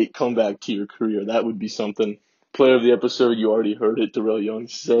very late comeback to your career. That would be something. Player of the episode, you already heard it. Darrell Young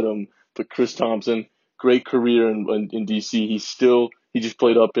said but Chris Thompson, great career in D.C. He just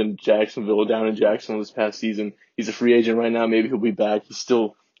played up in Jacksonville, down in Jacksonville this past season. He's a free agent right now. Maybe he'll be back.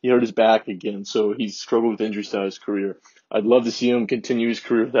 He hurt his back again, so he's struggled with injuries throughout his career. I'd love to see him continue his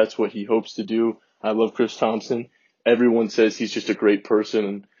career if that's what he hopes to do. I love Chris Thompson. Everyone says he's just a great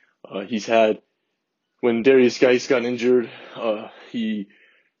person, and when Darius Geis got injured,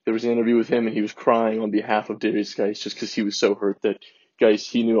 there was an interview with him, and he was crying on behalf of Darius Geis just because he was so hurt that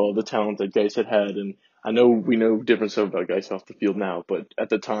he knew all the talent that Geis had, and I know we know different stuff about Geis off the field now, but at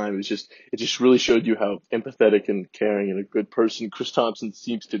the time it just really showed you how empathetic and caring and a good person Chris Thompson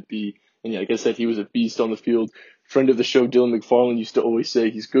seems to be. And like I said, he was a beast on the field. Friend of the show, Dylan McFarland, used to always say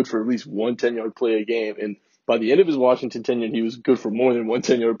he's good for at least one 10-yard play a game, and by the end of his Washington tenure, he was good for more than one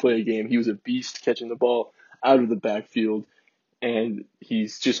 10-yard play a game. He was a beast catching the ball out of the backfield, and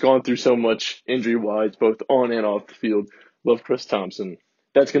he's just gone through so much injury-wise, both on and off the field. Love Chris Thompson.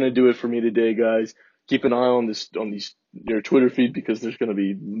 That's going to do it for me today, guys. Keep an eye on your Twitter feed, because there's going to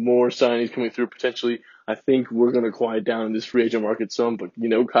be more signings coming through potentially. I think we're going to quiet down in this free agent market some, but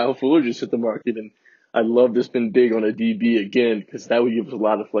Kyle Fuller just hit the market, and I'd love to spend big on a DB again, because that would give us a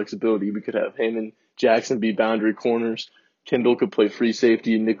lot of flexibility. We could have him and Jackson be boundary corners. Kendall could play free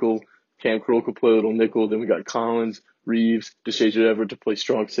safety and nickel. Cam Kroll could play a little nickel. Then we got Collins, Reeves, DeShazer Everett to play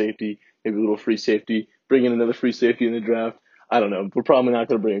strong safety, maybe a little free safety. Bring in another free safety in the draft. I don't know. We're probably not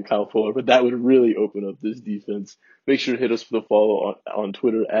going to bring in Kyle Fuller, but that would really open up this defense. Make sure to hit us with a follow on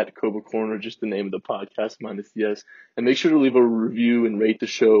Twitter at Cobra Corner, just the name of the podcast minus the S. And make sure to leave a review and rate the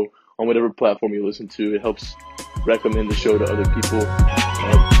show on whatever platform you listen to. It helps recommend the show to other people.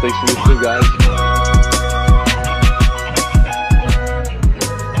 Thanks for listening, guys.